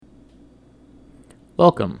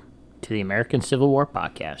Welcome to the American Civil War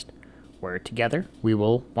podcast, where together we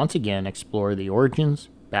will once again explore the origins,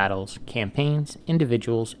 battles, campaigns,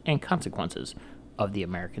 individuals, and consequences of the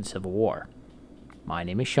American Civil War. My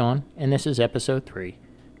name is Sean, and this is Episode 3,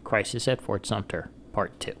 Crisis at Fort Sumter,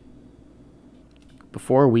 Part 2.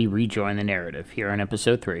 Before we rejoin the narrative here on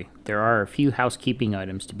Episode 3, there are a few housekeeping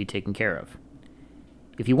items to be taken care of.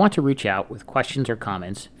 If you want to reach out with questions or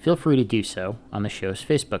comments, feel free to do so on the show's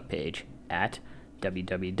Facebook page at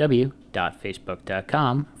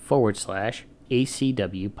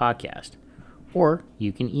www.facebook.com/ACW podcast, or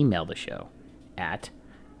you can email the show at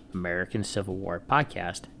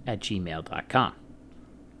americancivilwarpodcast@gmail.com.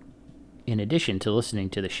 In addition to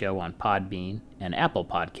listening to the show on Podbean and Apple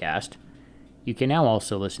Podcast, you can now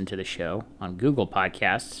also listen to the show on Google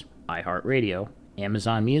Podcasts, iHeartRadio,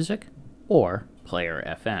 Amazon Music, or Player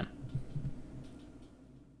FM.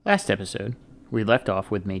 Last episode, we left off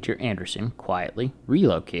with Major Anderson quietly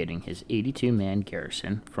relocating his 82-man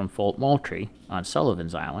garrison from Fort Moultrie on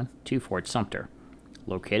Sullivan's Island to Fort Sumter,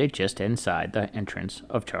 located just inside the entrance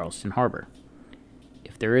of Charleston Harbor.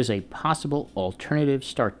 If there is a possible alternative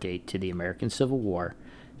start date to the American Civil War,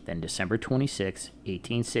 then December 26,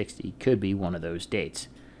 1860 could be one of those dates,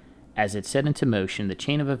 as it set into motion the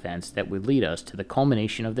chain of events that would lead us to the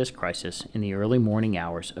culmination of this crisis in the early morning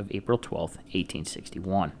hours of April 12,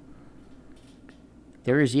 1861.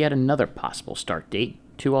 There is yet another possible start date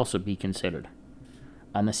to also be considered.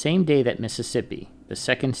 On the same day that Mississippi, the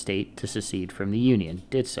second state to secede from the Union,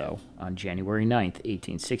 did so, on January 9,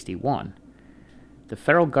 1861, the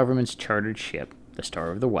federal government's chartered ship, the Star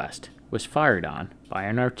of the West, was fired on by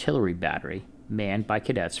an artillery battery manned by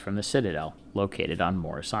cadets from the Citadel, located on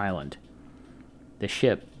Morris Island. The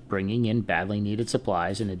ship, bringing in badly needed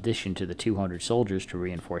supplies in addition to the 200 soldiers to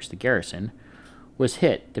reinforce the garrison, was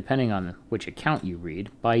hit, depending on which account you read,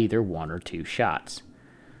 by either one or two shots,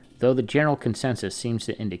 though the general consensus seems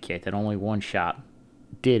to indicate that only one shot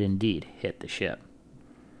did indeed hit the ship.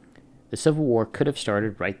 The Civil War could have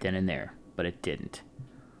started right then and there, but it didn't.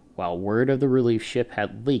 While word of the relief ship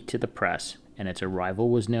had leaked to the press and its arrival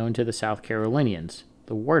was known to the South Carolinians,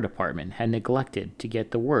 the War Department had neglected to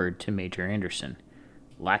get the word to Major Anderson.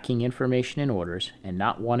 Lacking information and orders, and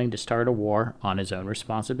not wanting to start a war on his own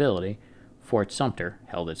responsibility, Fort Sumter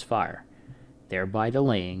held its fire, thereby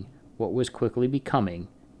delaying what was quickly becoming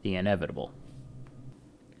the inevitable.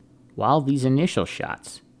 While these initial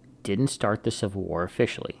shots didn't start the Civil War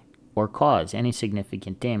officially, or cause any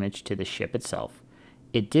significant damage to the ship itself,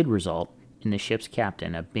 it did result in the ship's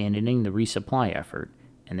captain abandoning the resupply effort,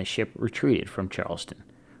 and the ship retreated from Charleston,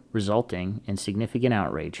 resulting in significant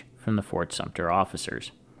outrage from the Fort Sumter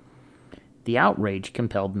officers. The outrage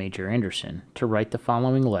compelled Major Anderson to write the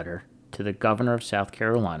following letter to the governor of South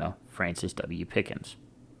Carolina, Francis W. Pickens.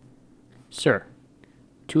 Sir,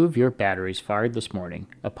 2 of your batteries fired this morning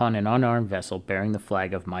upon an unarmed vessel bearing the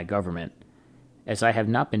flag of my government. As I have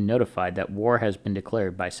not been notified that war has been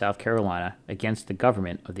declared by South Carolina against the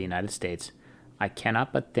government of the United States, I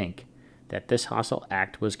cannot but think that this hostile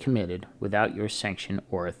act was committed without your sanction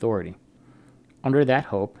or authority. Under that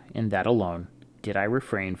hope, and that alone, did I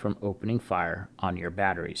refrain from opening fire on your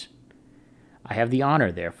batteries. I have the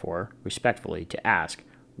honor, therefore, respectfully to ask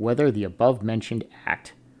whether the above-mentioned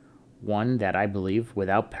act, one that I believe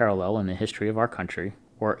without parallel in the history of our country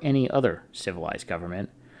or any other civilized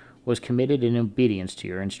government, was committed in obedience to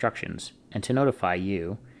your instructions, and to notify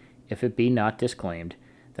you, if it be not disclaimed,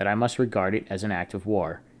 that I must regard it as an act of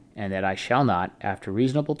war, and that I shall not, after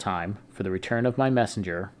reasonable time, for the return of my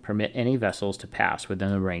messenger, permit any vessels to pass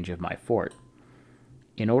within the range of my fort.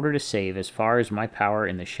 In order to save as far as my power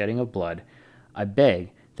in the shedding of blood, I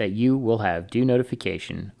beg that you will have due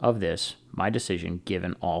notification of this, my decision,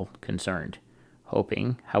 given all concerned,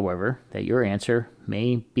 hoping, however, that your answer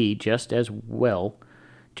may be just as well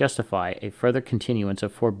justify a further continuance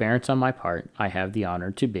of forbearance on my part. I have the honor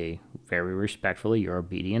to be, very respectfully, your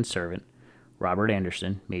obedient servant, Robert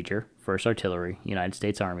Anderson, Major, 1st Artillery, United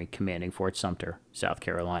States Army, commanding Fort Sumter, South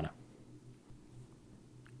Carolina.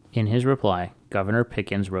 In his reply, Governor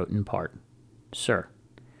Pickens wrote in part, Sir,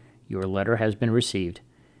 your letter has been received.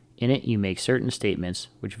 In it you make certain statements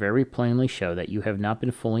which very plainly show that you have not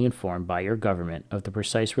been fully informed by your government of the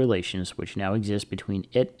precise relations which now exist between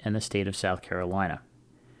it and the state of South Carolina.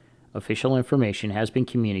 Official information has been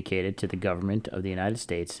communicated to the government of the United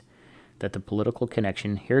States that the political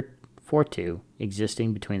connection heretofore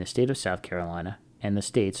existing between the state of South Carolina and the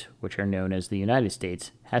states which are known as the United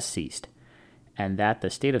States has ceased, and that the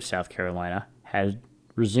state of South Carolina has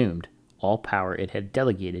resumed all power it had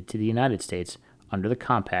delegated to the United States under the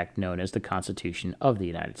compact known as the Constitution of the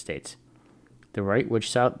United States. The right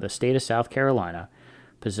which the state of South Carolina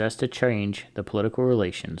possessed to change the political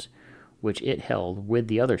relations which it held with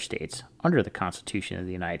the other states under the Constitution of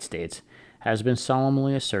the United States has been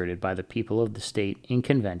solemnly asserted by the people of the state in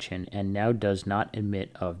convention and now does not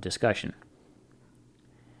admit of discussion.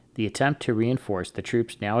 The attempt to reinforce the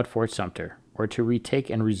troops now at Fort Sumter, or to retake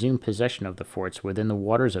and resume possession of the forts within the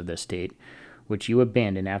waters of this state, which you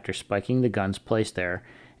abandoned after spiking the guns placed there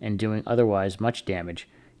and doing otherwise much damage,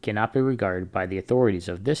 cannot be regarded by the authorities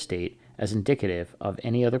of this state as indicative of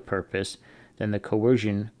any other purpose than the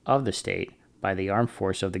coercion of the state by the armed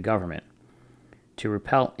force of the government. To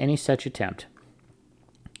repel any such attempt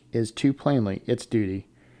is too plainly its duty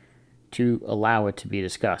to allow it to be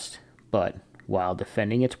discussed, but while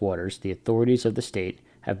defending its waters, the authorities of the state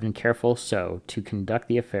have been careful so to conduct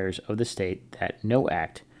the affairs of the state that no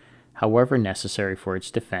act, however necessary for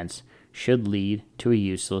its defense, should lead to a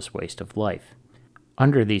useless waste of life.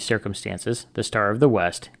 Under these circumstances, the Star of the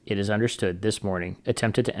West, it is understood this morning,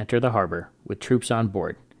 attempted to enter the harbor with troops on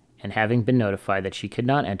board, and having been notified that she could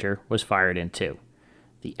not enter, was fired into.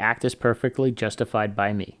 The act is perfectly justified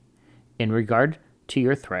by me. In regard to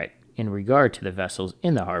your threat, in regard to the vessels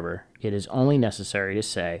in the harbor, it is only necessary to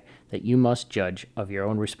say that you must judge of your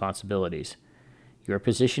own responsibilities. Your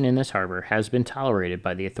position in this harbor has been tolerated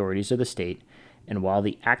by the authorities of the state, and while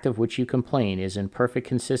the act of which you complain is in perfect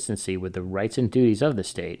consistency with the rights and duties of the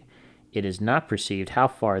state, it is not perceived how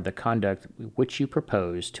far the conduct which you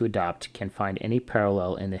propose to adopt can find any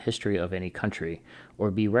parallel in the history of any country,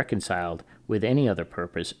 or be reconciled with any other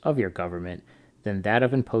purpose of your government than that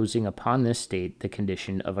of imposing upon this state the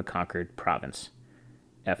condition of a conquered province.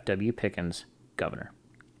 F. W. Pickens, Governor.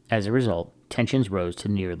 As a result, tensions rose to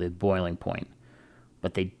nearly the boiling point,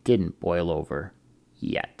 but they didn't boil over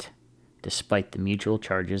yet. Despite the mutual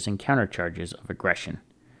charges and countercharges of aggression,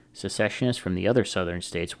 secessionists from the other southern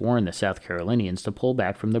states warned the South Carolinians to pull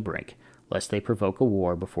back from the brink, lest they provoke a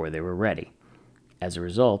war before they were ready. As a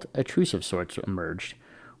result, a truce of sorts emerged,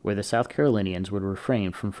 where the South Carolinians would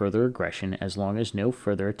refrain from further aggression as long as no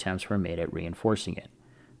further attempts were made at reinforcing it.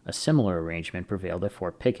 A similar arrangement prevailed at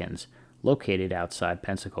Fort Pickens, located outside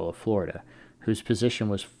Pensacola, Florida, whose position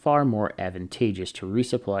was far more advantageous to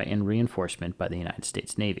resupply and reinforcement by the United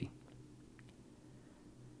States Navy.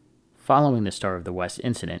 Following the Star of the West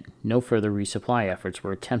incident, no further resupply efforts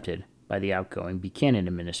were attempted by the outgoing Buchanan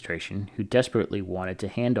administration, who desperately wanted to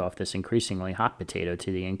hand off this increasingly hot potato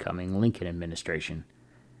to the incoming Lincoln administration.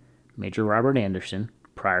 Major Robert Anderson,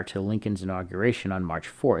 prior to Lincoln's inauguration on March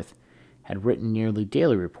 4th, had written nearly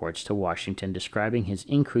daily reports to Washington describing his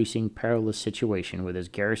increasing perilous situation with his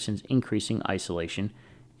garrison's increasing isolation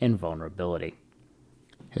and vulnerability.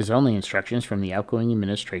 His only instructions from the outgoing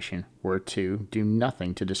administration were to do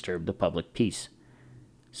nothing to disturb the public peace.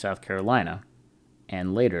 South Carolina,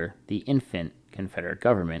 and later the infant Confederate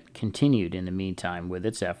government, continued in the meantime with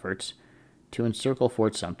its efforts to encircle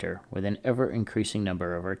Fort Sumter with an ever-increasing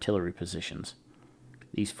number of artillery positions.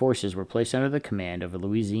 These forces were placed under the command of a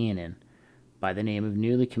Louisianian by the name of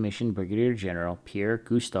newly commissioned Brigadier General Pierre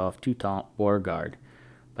Gustave Toutant Beauregard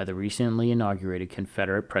by the recently inaugurated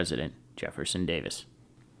Confederate President Jefferson Davis.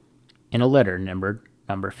 In a letter numbered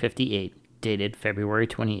number 58, dated February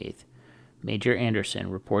 28th, Major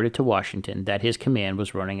Anderson reported to Washington that his command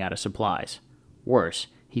was running out of supplies. Worse,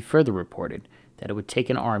 he further reported that it would take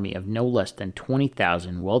an army of no less than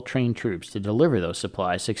 20,000 well-trained troops to deliver those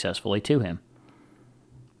supplies successfully to him.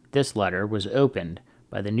 This letter was opened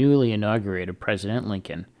by the newly inaugurated President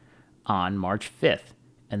Lincoln on March 5th,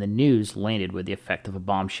 and the news landed with the effect of a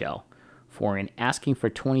bombshell, for in asking for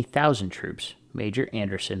 20,000 troops, Major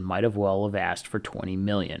Anderson might have well have asked for 20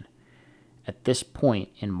 million. At this point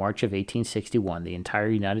in March of 1861, the entire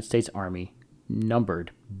United States Army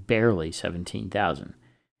numbered barely 17,000,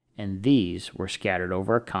 and these were scattered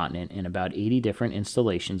over a continent in about 80 different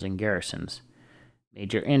installations and garrisons.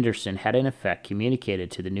 Major Anderson had in effect communicated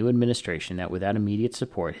to the new administration that without immediate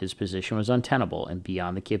support, his position was untenable and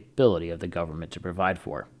beyond the capability of the government to provide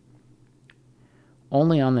for.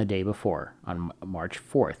 Only on the day before, on March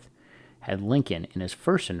 4th, had Lincoln, in his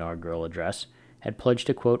first inaugural address, had pledged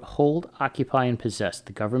to, quote, hold, occupy, and possess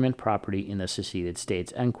the government property in the seceded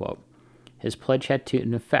states, end quote. His pledge had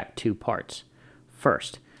in effect two parts.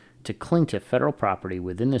 First, to cling to federal property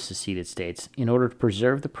within the seceded states in order to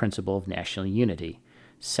preserve the principle of national unity.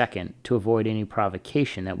 Second, to avoid any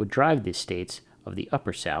provocation that would drive the states of the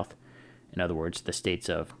Upper South, in other words, the states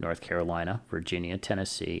of North Carolina, Virginia,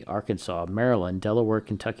 Tennessee, Arkansas, Maryland, Delaware,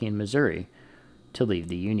 Kentucky, and Missouri, to leave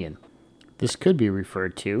the Union. This could be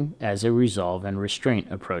referred to as a resolve and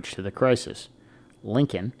restraint approach to the crisis.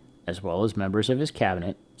 Lincoln, as well as members of his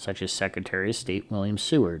cabinet, such as Secretary of State William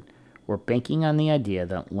Seward, or banking on the idea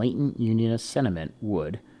that latent Unionist sentiment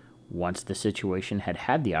would, once the situation had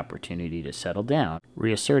had the opportunity to settle down,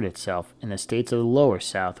 reassert itself and the states of the Lower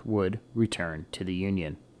South would return to the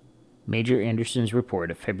Union. Major Anderson's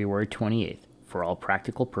report of February 28th, for all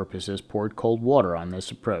practical purposes, poured cold water on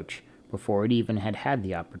this approach before it even had had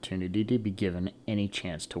the opportunity to be given any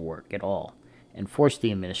chance to work at all, and forced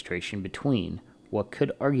the administration between what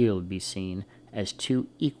could arguably be seen as two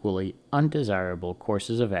equally undesirable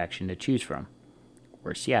courses of action to choose from.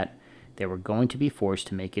 Worse yet, they were going to be forced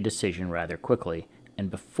to make a decision rather quickly, and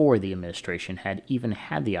before the administration had even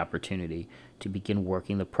had the opportunity to begin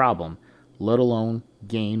working the problem, let alone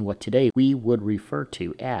gain what today we would refer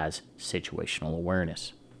to as situational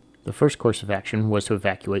awareness. The first course of action was to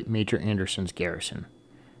evacuate Major Anderson's garrison.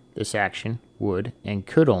 This action would and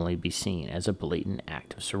could only be seen as a blatant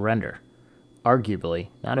act of surrender, arguably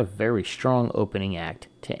not a very strong opening act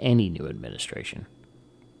to any new administration,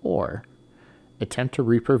 or attempt to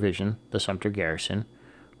reprovision the Sumter garrison,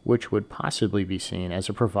 which would possibly be seen as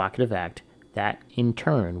a provocative act that, in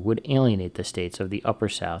turn, would alienate the states of the Upper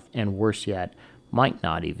South and, worse yet, might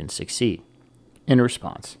not even succeed. In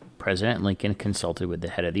response, President Lincoln consulted with the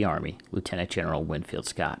head of the Army, Lieutenant General Winfield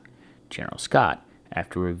Scott. General Scott,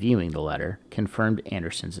 after reviewing the letter, confirmed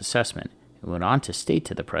Anderson's assessment and went on to state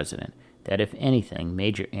to the President that, if anything,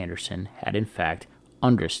 Major Anderson had in fact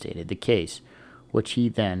understated the case, which he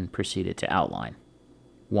then proceeded to outline.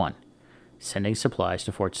 1. Sending supplies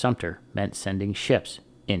to Fort Sumter meant sending ships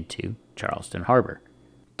into Charleston Harbor.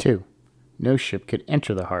 2. No ship could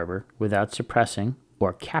enter the harbor without suppressing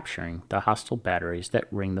or capturing the hostile batteries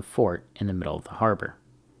that ring the fort in the middle of the harbor.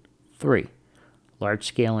 3.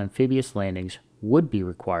 Large-scale amphibious landings would be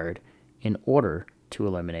required in order to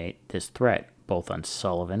eliminate this threat both on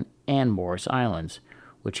Sullivan and Morris Islands,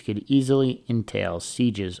 which could easily entail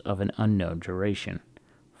sieges of an unknown duration.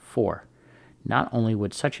 4. Not only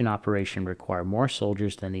would such an operation require more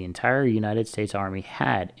soldiers than the entire United States Army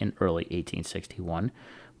had in early 1861,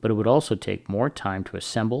 but it would also take more time to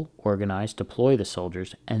assemble, organize, deploy the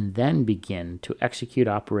soldiers, and then begin to execute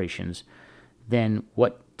operations than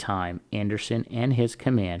what time Anderson and his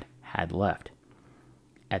command had left.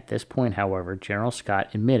 At this point, however, General Scott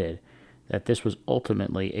admitted that this was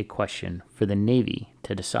ultimately a question for the Navy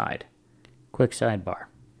to decide. Quick sidebar.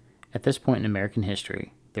 At this point in American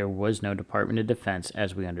history, there was no Department of Defense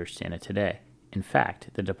as we understand it today. In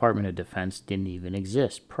fact, the Department of Defense didn't even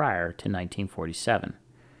exist prior to 1947.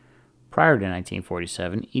 Prior to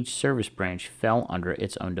 1947, each service branch fell under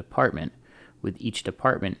its own department, with each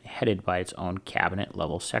department headed by its own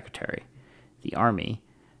cabinet-level secretary. The Army,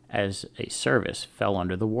 as a service, fell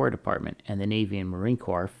under the War Department, and the Navy and Marine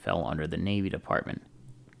Corps fell under the Navy Department.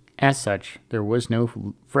 As such, there was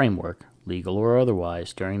no framework, legal or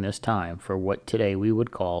otherwise, during this time for what today we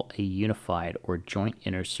would call a unified or joint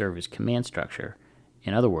inter-service command structure.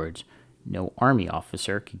 In other words, no Army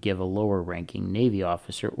officer could give a lower-ranking Navy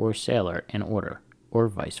officer or sailor an order, or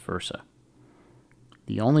vice versa.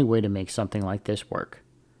 The only way to make something like this work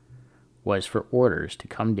was for orders to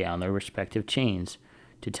come down their respective chains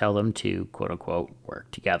to tell them to, quote-unquote,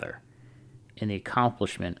 work together in the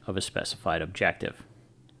accomplishment of a specified objective.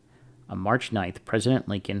 On March 9th, President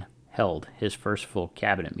Lincoln held his first full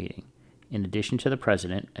cabinet meeting. In addition to the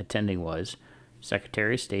President, attending was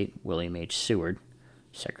Secretary of State William H. Seward,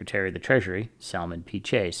 Secretary of the Treasury Salmon P.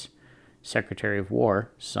 Chase, Secretary of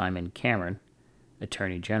War Simon Cameron,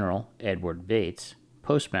 Attorney General Edward Bates,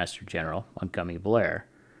 Postmaster General Montgomery Blair,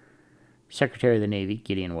 Secretary of the Navy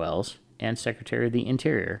Gideon Welles, and Secretary of the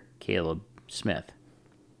Interior Caleb Smith.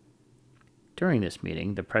 During this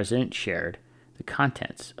meeting, the President shared the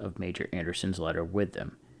contents of Major Anderson's letter with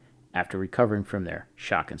them. After recovering from their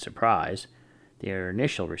shock and surprise, their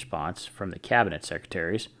initial response from the cabinet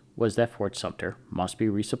secretaries was that Fort Sumter must be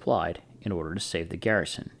resupplied in order to save the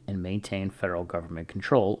garrison and maintain federal government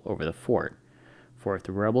control over the fort. For if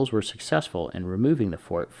the rebels were successful in removing the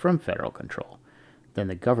fort from federal control, then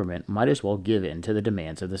the government might as well give in to the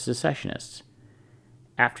demands of the secessionists.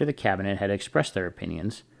 After the cabinet had expressed their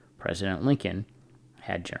opinions, President Lincoln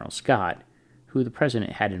had General Scott, who the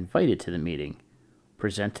president had invited to the meeting,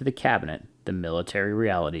 present to the cabinet the military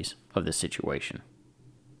realities of the situation.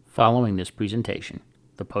 Following this presentation,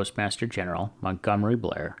 the Postmaster General Montgomery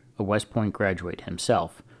Blair, a West Point graduate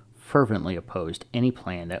himself, fervently opposed any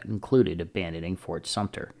plan that included abandoning Fort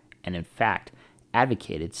Sumter, and in fact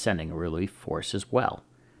advocated sending a relief force as well.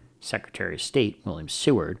 Secretary of State William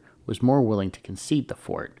Seward was more willing to concede the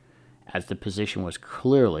fort, as the position was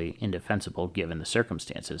clearly indefensible given the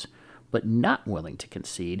circumstances, but not willing to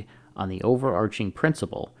concede on the overarching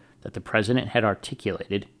principle that the president had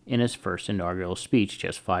articulated in his first inaugural speech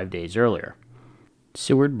just 5 days earlier.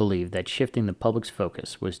 Seward believed that shifting the public's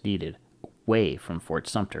focus was needed away from Fort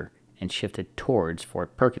Sumter and shifted towards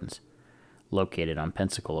Fort Perkins, located on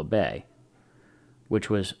Pensacola Bay, which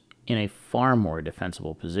was in a far more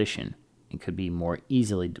defensible position and could be more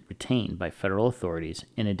easily retained by federal authorities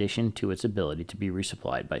in addition to its ability to be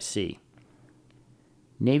resupplied by sea.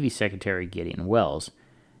 Navy Secretary Gideon Welles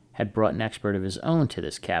had brought an expert of his own to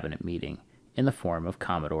this cabinet meeting in the form of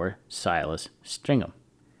Commodore Silas Stringham,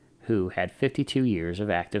 who had 52 years of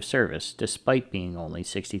active service despite being only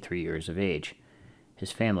 63 years of age.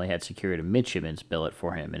 His family had secured a midshipman's billet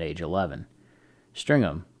for him at age 11.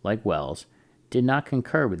 Stringham, like Welles, did not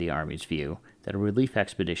concur with the Army's view that a relief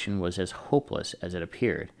expedition was as hopeless as it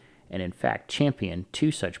appeared, and in fact championed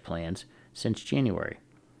 2 such plans since January.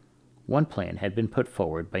 One plan had been put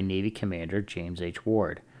forward by Navy Commander James H.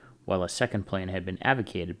 Ward, while a second plan had been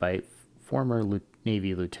advocated by former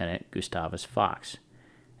Navy Lieutenant Gustavus Fox.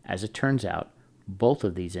 As it turns out, both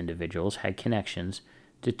of these individuals had connections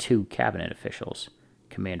to 2 cabinet officials.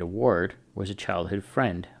 Commander Ward was a childhood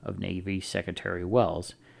friend of Navy Secretary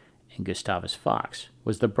Welles, and Gustavus Fox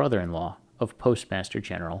was the brother-in-law of Postmaster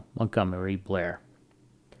General Montgomery Blair.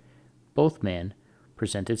 Both men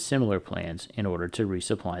presented similar plans in order to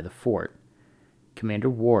resupply the fort. Commander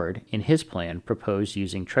Ward, in his plan, proposed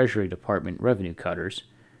using Treasury Department revenue cutters.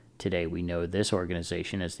 Today we know this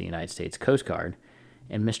organization as the United States Coast Guard,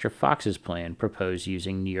 and Mr. Fox's plan proposed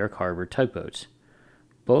using New York Harbor tugboats.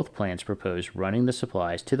 Both plans proposed running the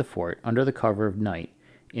supplies to the fort under the cover of night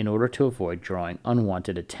in order to avoid drawing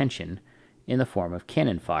unwanted attention in the form of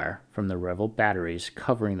cannon fire from the rebel batteries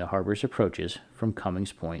covering the harbor's approaches from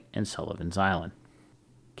Cummings Point and Sullivan's Island.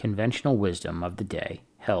 Conventional wisdom of the day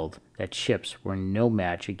held that ships were no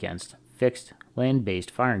match against fixed,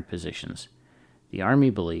 land-based firing positions. The Army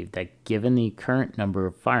believed that given the current number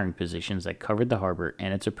of firing positions that covered the harbor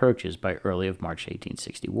and its approaches by early of March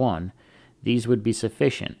 1861, these would be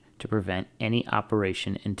sufficient to prevent any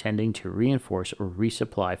operation intending to reinforce or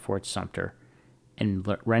resupply Fort Sumter and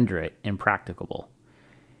render it impracticable.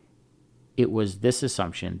 It was this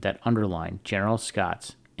assumption that underlined General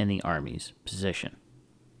Scott's and the Army's position.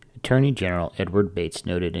 Attorney General Edward Bates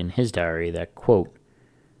noted in his diary that, quote,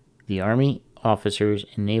 "The Army officers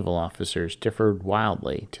and naval officers differed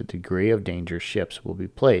wildly to the degree of danger ships will be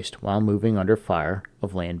placed while moving under fire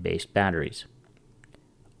of land-based batteries.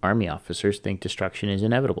 Army officers think destruction is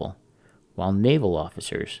inevitable, while naval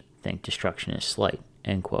officers think destruction is slight,"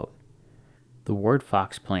 end quote. The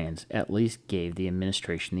Ward-Fox plans at least gave the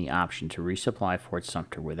administration the option to resupply Fort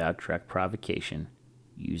Sumter without direct provocation,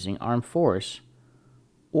 using armed force,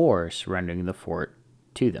 or surrendering the fort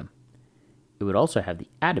to them. It would also have the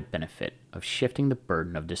added benefit of shifting the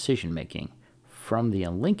burden of decision-making from the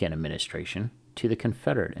Lincoln administration to the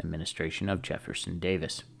Confederate administration of Jefferson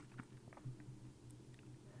Davis.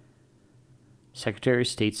 Secretary of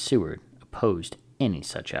State Seward opposed any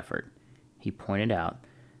such effort. He pointed out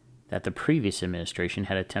that the previous administration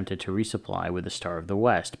had attempted to resupply with the Star of the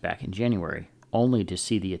West back in January, only to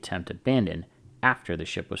see the attempt abandoned after the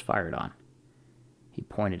ship was fired on. He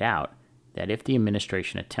pointed out that if the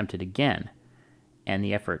administration attempted again and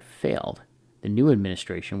the effort failed, the new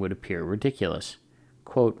administration would appear ridiculous.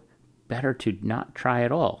 Quote, "Better to not try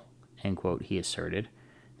at all," end quote, he asserted,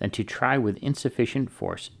 than to try with insufficient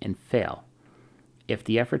force and fail. If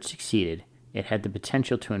the effort succeeded, it had the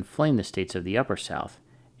potential to inflame the states of the Upper South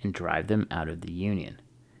and drive them out of the Union.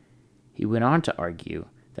 He went on to argue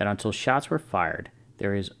that until shots were fired,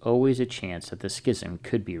 there is always a chance that the schism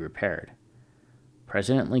could be repaired.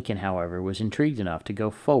 President Lincoln, however, was intrigued enough to go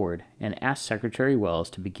forward and asked Secretary Welles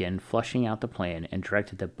to begin fleshing out the plan and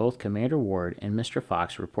directed that both Commander Ward and Mr.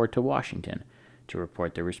 Fox report to Washington to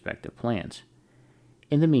report their respective plans.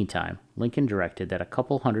 In the meantime, Lincoln directed that a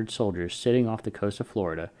couple hundred soldiers sitting off the coast of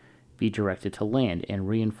Florida be directed to land and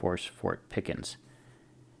reinforce Fort Pickens.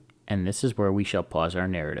 And this is where we shall pause our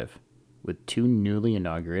narrative, with 2 newly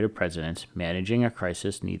inaugurated presidents managing a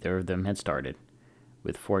crisis neither of them had started,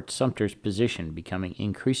 with Fort Sumter's position becoming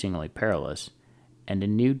increasingly perilous, and a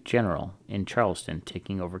new general in Charleston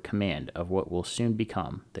taking over command of what will soon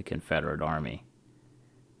become the Confederate Army.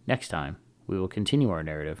 Next time, we will continue our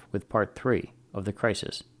narrative with Part 3 of the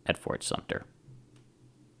crisis at Fort Sumter.